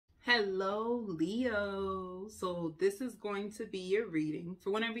Hello, Leo. So this is going to be your reading for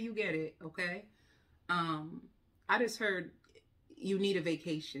whenever you get it, okay? I just heard you need a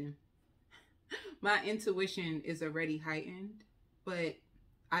vacation. My intuition is already heightened, but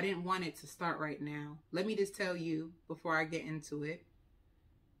I didn't want it to start right now. Let me just tell you before I get into it.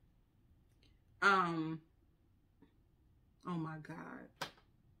 Oh my God.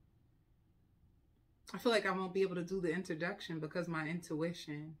 I feel like I won't be able to do the introduction because my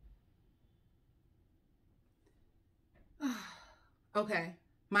intuition. Okay,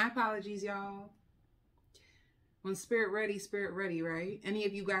 my apologies, y'all. When spirit ready, right? Any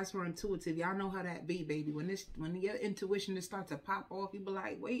of you guys who are intuitive, y'all know how that be, baby. When your intuition just starts to pop off, you be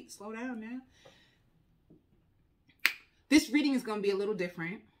like, wait, slow down now. This reading is gonna be a little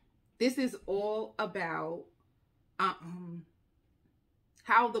different. This is all about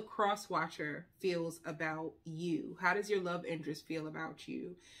how the cross watcher feels about you. How does your love interest feel about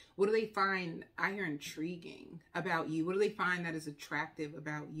you? What do they find, I hear, intriguing about you? What do they find that is attractive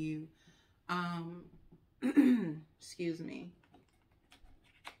about you? Excuse me.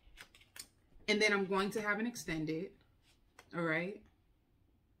 And then I'm going to have an extended. All right.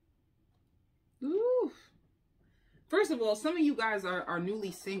 Ooh. First of all, some of you guys are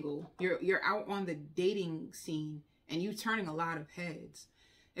newly single. You're out on the dating scene and you turning a lot of heads.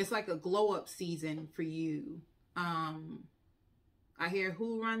 It's like a glow up season for you. I hear,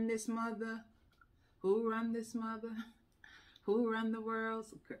 who run this mother? Who run this mother? Who run the world?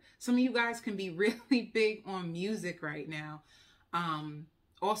 Some of you guys can be really big on music right now.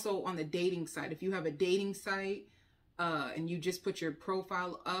 Also on the dating site. If you have a dating site and you just put your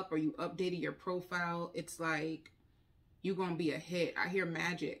profile up or you updated your profile, it's like you're going to be a hit. I hear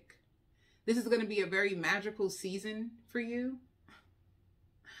magic. This is going to be a very magical season for you.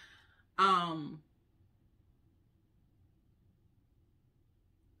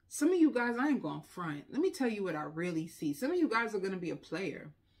 Some of you guys, I ain't going front. Let me tell you what I really see. Some of you guys are going to be a player.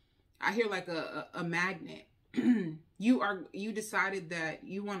 I hear like a magnet. You decided that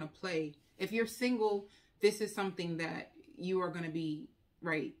you want to play. If you're single, this is something that you are going to be,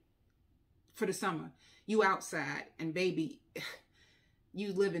 right, for the summer. You outside and baby,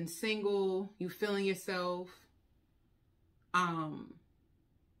 you living single, you feeling yourself.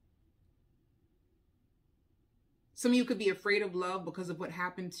 Some of you could be afraid of love because of what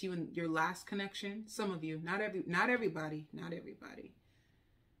happened to you in your last connection. Some of you, not everybody.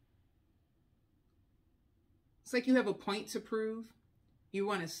 It's like you have a point to prove. You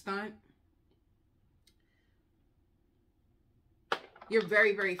want to stunt. You're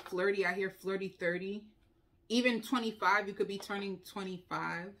very, very flirty. I hear flirty 30. Even 25, you could be turning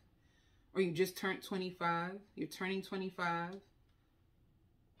 25. Or you just turned 25. You're turning 25.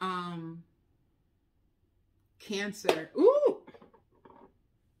 Cancer. Ooh!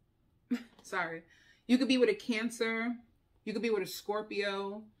 Sorry. You could be with a Cancer. You could be with a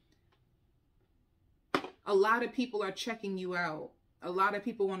Scorpio. A lot of people are checking you out. A lot of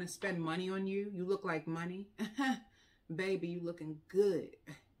people want to spend money on you. You look like money. Baby, you looking good.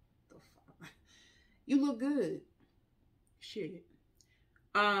 The fuck? You look good. Shit.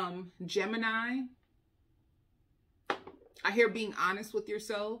 Gemini. I hear being honest with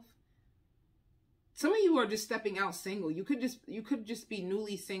yourself. Some of you are just stepping out single. You could just be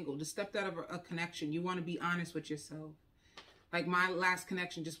newly single, just stepped out of a connection. You want to be honest with yourself. Like my last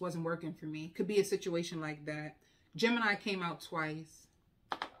connection just wasn't working for me. Could be a situation like that. Gemini came out twice.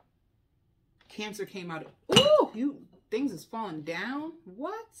 Cancer came out. Ooh, things is falling down.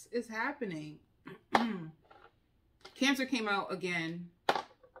 What is happening? Cancer came out again.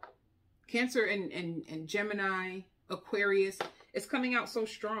 Cancer and Gemini, Aquarius. It's coming out so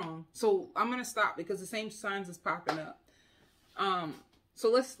strong. So I'm going to stop because the same signs is popping up. So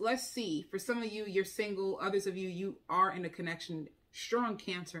let's see. For some of you, you're single. Others of you, you are in a connection. Strong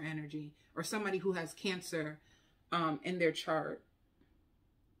Cancer energy. Or somebody who has Cancer in their chart.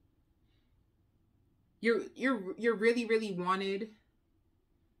 You're really, really wanted.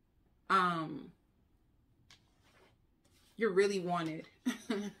 You're really wanted.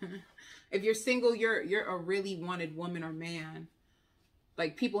 If you're single, you're a really wanted woman or man.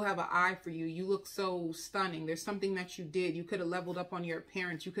 Like, people have an eye for you. You look so stunning. There's something that you did. You could have leveled up on your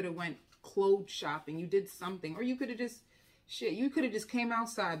appearance. You could have went clothes shopping. You did something. Or you could have just, shit, you could have just came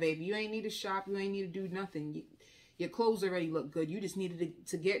outside, baby. You ain't need to shop. You ain't need to do nothing. Your clothes already look good. You just needed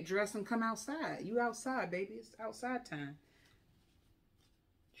to get dressed and come outside. You outside, baby. It's outside time.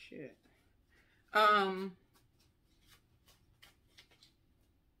 Shit. And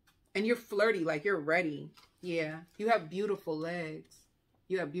you're flirty, like you're ready. Yeah. You have beautiful legs.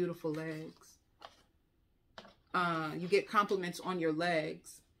 You have beautiful legs. You get compliments on your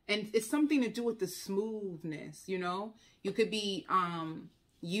legs. And it's something to do with the smoothness, you know? You could be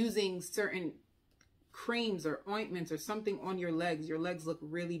using certain creams or ointments or something on your legs. Your legs look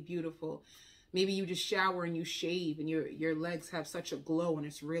really beautiful. Maybe you just shower and you shave and your legs have such a glow and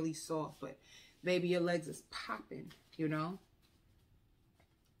it's really soft, but maybe your legs is popping, you know?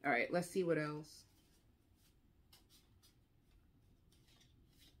 All right, let's see what else.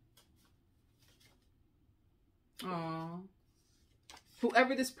 Aww.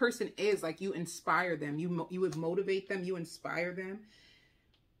 Whoever this person is, like, you inspire them. You would motivate them. You inspire them.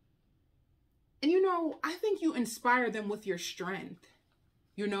 And, you know, I think you inspire them with your strength.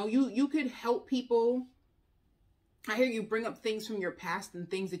 You know, you could help people. I hear you bring up things from your past and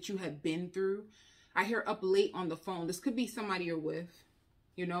things that you have been through. I hear up late on the phone. This could be somebody you're with,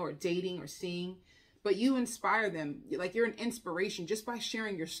 you know, or dating or seeing. But you inspire them. Like, you're an inspiration just by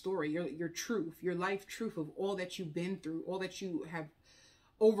sharing your story, your truth, your life truth of all that you've been through, all that you have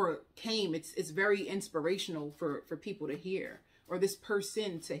overcame. It's very inspirational for people to hear, or this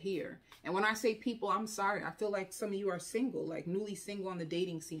person to hear. And when I say people, I'm sorry. I feel like some of you are single, like newly single on the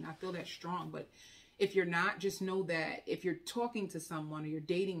dating scene. I feel that strong. But if you're not, just know that if you're talking to someone or you're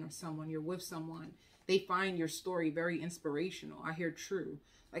dating or someone, you're with someone, they find your story very inspirational. I hear true.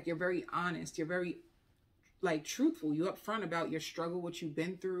 Like, you're very honest. You're very, like, truthful. You're upfront about your struggle, what you've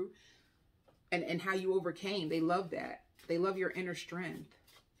been through, and how you overcame. They love that. They love your inner strength.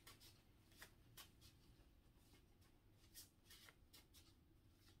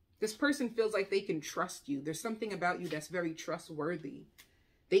 This person feels like they can trust you. There's something about you that's very trustworthy.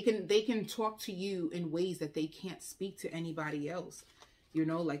 They can talk to you in ways that they can't speak to anybody else. You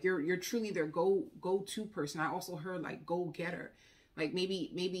know, like, you're truly their go-to person. I also heard, like, go-getter. Like, maybe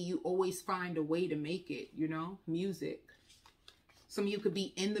you always find a way to make it, you know, music. Some of you could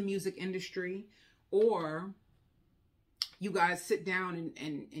be in the music industry, or you guys sit down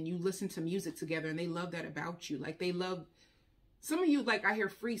and you listen to music together, and they love that about you. Like, they love, some of you, like, I hear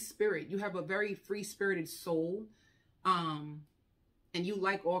free spirit. You have a very free-spirited soul. And you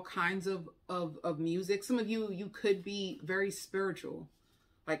like all kinds of music. Some of you could be very spiritual,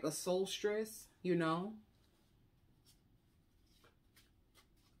 like a soulstress, you know.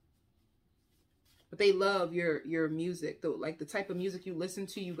 But they love your music. Though, like, the type of music you listen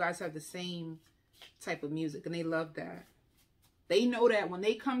to, you guys have the same type of music, and they love that. They know that when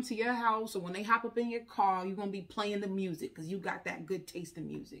they come to your house or when they hop up in your car, you're going to be playing the music because you got that good taste in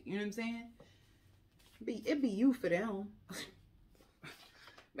music. You know what I'm saying? It'd be you for them.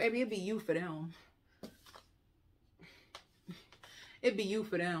 Baby, it'd be you for them. It'd be you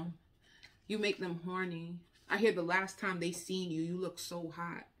for them. You make them horny. I hear the last time they seen you, you look so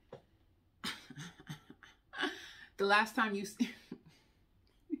hot. The last time you see...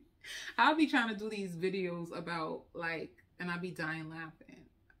 I'll be trying to do these videos about, like, and I'll be dying laughing.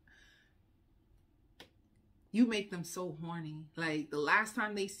 You make them so horny. Like, the last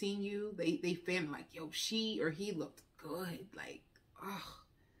time they seen you, they feel like, yo, she or he looked good. Like, oh,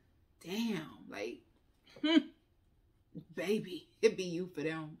 damn. Like, baby, it'd be you for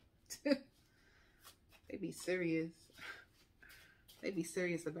them. They be serious. They be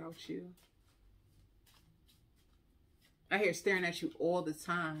serious about you. I hear staring at you all the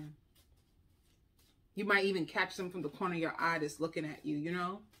time. You might even catch them from the corner of your eye that's looking at you, you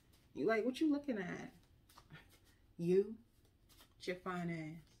know? You like, what you looking at? You? It's your fine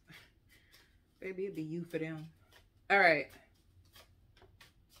ass. Baby, it'd be you for them. All right.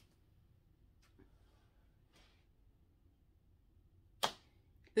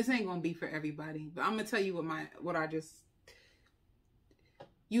 This ain't gonna be for everybody, but I'm gonna tell you what I just...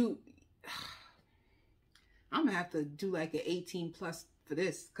 I'm gonna have to do like an 18 plus for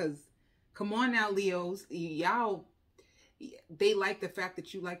this, because come on now, Leos, y'all, they like the fact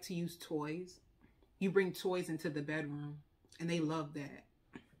that you like to use toys. You bring toys into the bedroom, and they love that.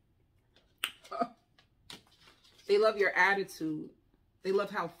 They love your attitude. They love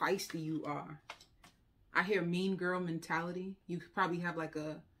how feisty you are. I hear mean girl mentality. You could probably have like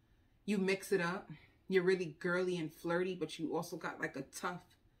you mix it up. You're really girly and flirty, but you also got like a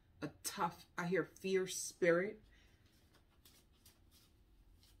tough, I hear fierce spirit.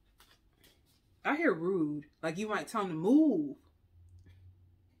 I hear rude. Like, you might tell them to move.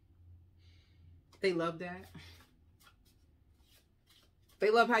 They love that. They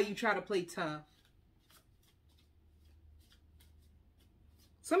love how you try to play tough.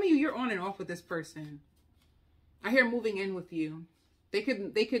 Some of you, you're on and off with this person. I hear moving in with you. They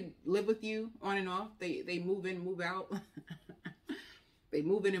could live with you on and off. They move in, move out. They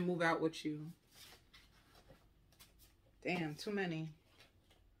move in and move out with you. Damn, too many.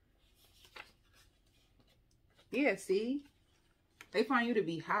 Yeah, see? They find you to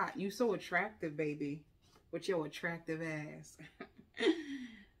be hot. You so attractive, baby. With your attractive ass.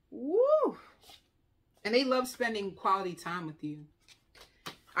 Woo! And they love spending quality time with you.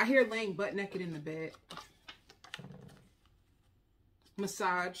 I hear laying butt naked in the bed.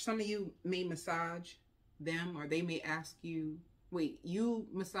 Massage. Some of you may massage them, or they may ask you, wait, you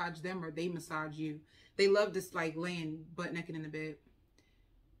massage them or they massage you. They love this, like, laying butt naked in the bed.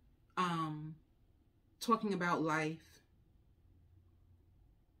 Talking about life.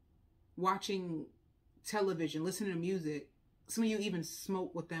 Watching television, listening to music. Some of you even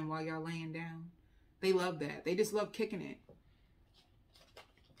smoke with them while y'all laying down. They love that. They just love kicking it.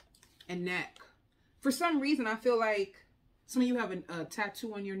 And neck. For some reason, I feel like some of you have a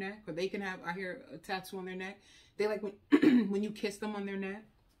tattoo on your neck, or they can have, I hear, a tattoo on their neck. They like when, when you kiss them on their neck.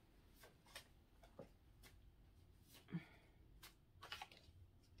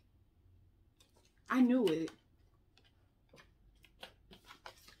 I knew it.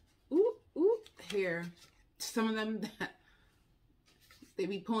 Ooh, ooh, hair. Some of them, they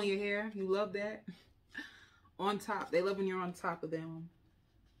be pulling your hair. You love that. On top. They love when you're on top of them.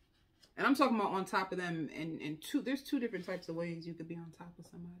 And I'm talking about on top of them and there's two different types of ways you could be on top of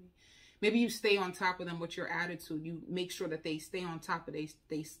somebody. Maybe you stay on top of them with your attitude. You make sure that they stay on top of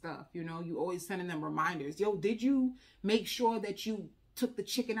they stuff. You know, you always sending them reminders. Yo, did you make sure that you took the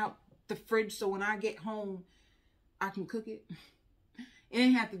chicken out the fridge so when I get home, I can cook it? It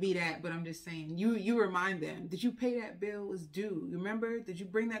didn't have to be that, but I'm just saying. You remind them. Did you pay that bill? It's due. You remember? Did you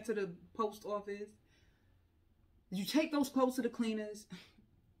bring that to the post office? Did you take those clothes to the cleaners?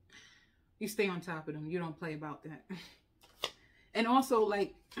 You stay on top of them. You don't play about that. And also,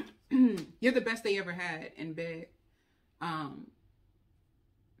 like, you're the best they ever had in bed.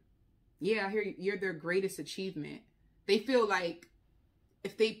 Yeah, I hear you're their greatest achievement. They feel like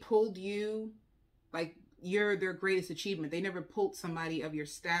if they pulled you, like, you're their greatest achievement. They never pulled somebody of your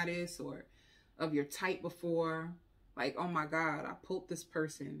status or of your type before. Like, oh my God, I pulled this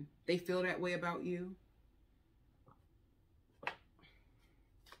person. They feel that way about you.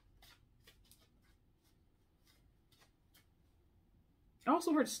 I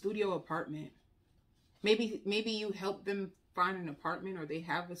also heard studio apartment. Maybe you help them find an apartment, or they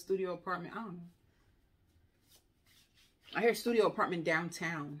have a studio apartment. I don't know. I hear studio apartment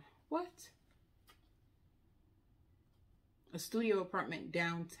downtown. What? A studio apartment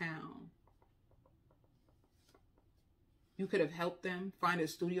downtown. You could have helped them find a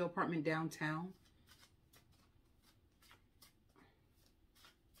studio apartment downtown.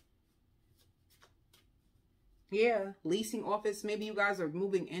 Yeah, leasing office. Maybe you guys are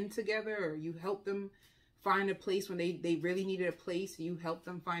moving in together, or you help them find a place when they really needed a place. You help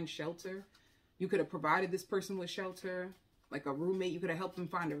them find shelter. You could have provided this person with shelter, like a roommate. You could have helped them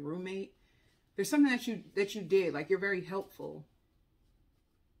find a roommate. There's something that you did, like you're very helpful.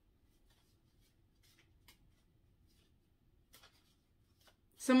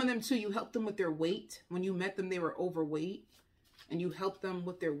 Some of them too, you helped them with their weight. When you met them, they were overweight. And you help them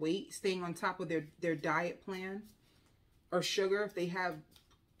with their weight, staying on top of their diet plan. Or sugar, if they have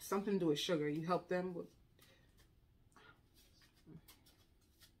something to do with sugar, you help them with.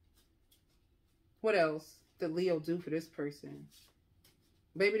 What else did Leo do for this person?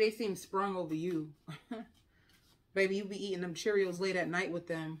 Baby, they seem sprung over you. Baby, you be eating them Cheerios late at night with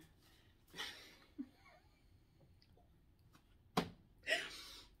them.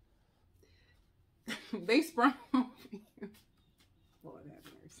 They sprung over you. Lord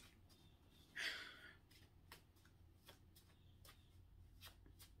have mercy.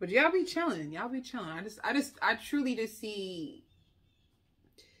 But y'all be chilling. Y'all be chilling. I truly just see.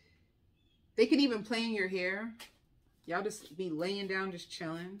 They can even play in your hair. Y'all just be laying down, just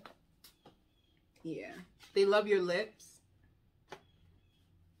chilling. Yeah. They love your lips.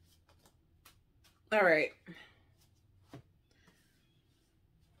 All right.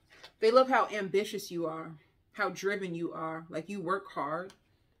 They love how ambitious you are. How driven you are. Like, you work hard.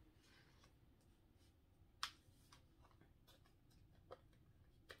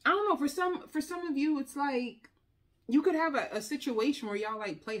 I don't know. For some of you, it's like you could have a situation where y'all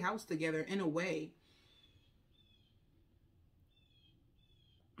like play house together in a way.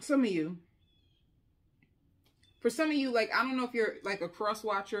 Some of you. For some of you, like, I don't know if you're like a cross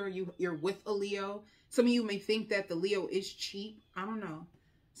watcher, you're with a Leo. Some of you may think that the Leo is cheap. I don't know.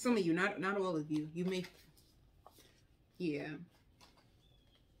 Some of you, not all of you. You may, yeah.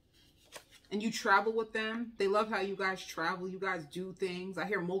 And you travel with them. They love how you guys travel. You guys do things. I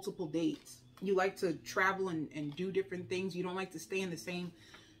hear multiple dates. You like to travel and do different things. You don't like to stay in the same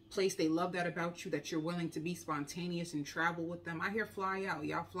place. They love that about you, that you're willing to be spontaneous and travel with them. I hear fly out.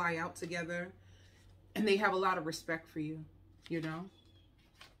 Y'all fly out together. And they have a lot of respect for you. you know?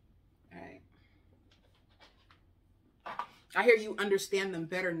 All right. I hear you understand them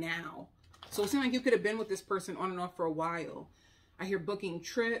better now. So it seems like you could have been with this person on and off for a while. I hear booking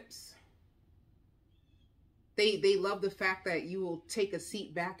trips. They love the fact that you will take a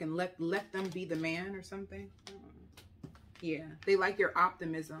seat back and let them be the man or something. Yeah, they like your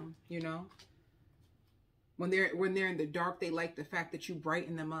optimism, you know. When they're in the dark, they like the fact that you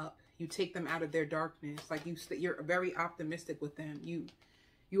brighten them up. You take them out of their darkness. Like you're very optimistic with them.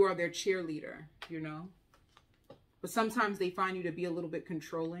 You are their cheerleader, you know. But sometimes they find you to be a little bit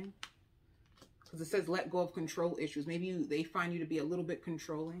controlling. Because it says let go of control issues. Maybe they find you to be a little bit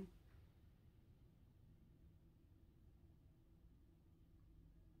controlling.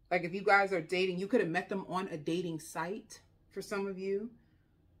 Like if you guys are dating, you could have met them on a dating site for some of you.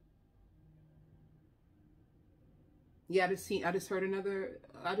 Yeah, I just heard an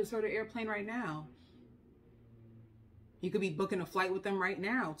airplane right now. You could be booking a flight with them right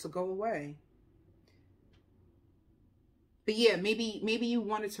now to go away. But yeah, maybe you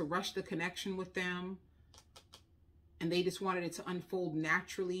wanted to rush the connection with them and they just wanted it to unfold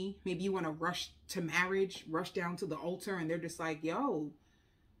naturally. Maybe you want to rush to marriage, rush down to the altar, and they're just like, yo,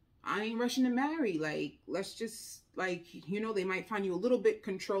 I ain't rushing to marry. Like, let's just, like, you know, they might find you a little bit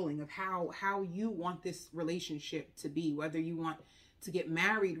controlling of how you want this relationship to be, whether you want to get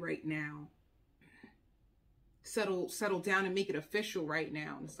married right now, settle down and make it official right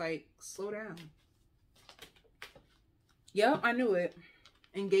now. And it's like, slow down. Yep, I knew it.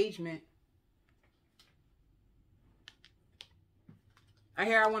 Engagement. I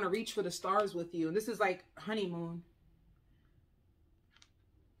hear I want to reach for the stars with you. And this is like honeymoon.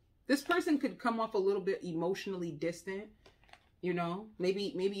 This person could come off a little bit emotionally distant, you know.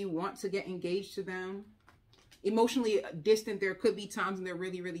 Maybe you want to get engaged to them. Emotionally distant, there could be times when they're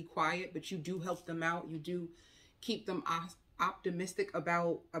really, really quiet, but you do help them out. You do keep them optimistic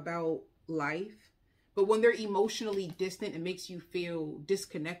about life. But when they're emotionally distant, it makes you feel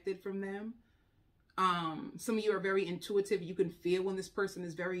disconnected from them. Some of you are very intuitive. You can feel when this person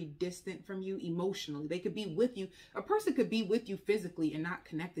is very distant from you emotionally. They could be with you. A person could be with you physically and not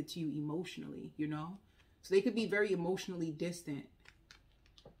connected to you emotionally, you know? So they could be very emotionally distant.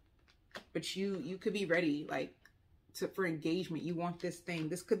 But you could be ready, like, for engagement. You want this thing.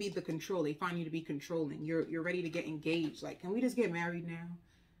 This could be the control. They find you to be controlling. You're ready to get engaged. Like, can we just get married now?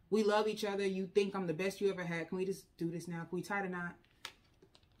 We love each other. You think I'm the best you ever had. Can we just do this now? Can we tie the knot?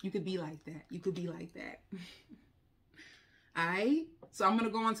 You could be like that. You could be like that. All right? So I'm going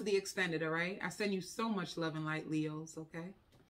to go on to the extended, all right? I send you so much love and light, Leos, okay?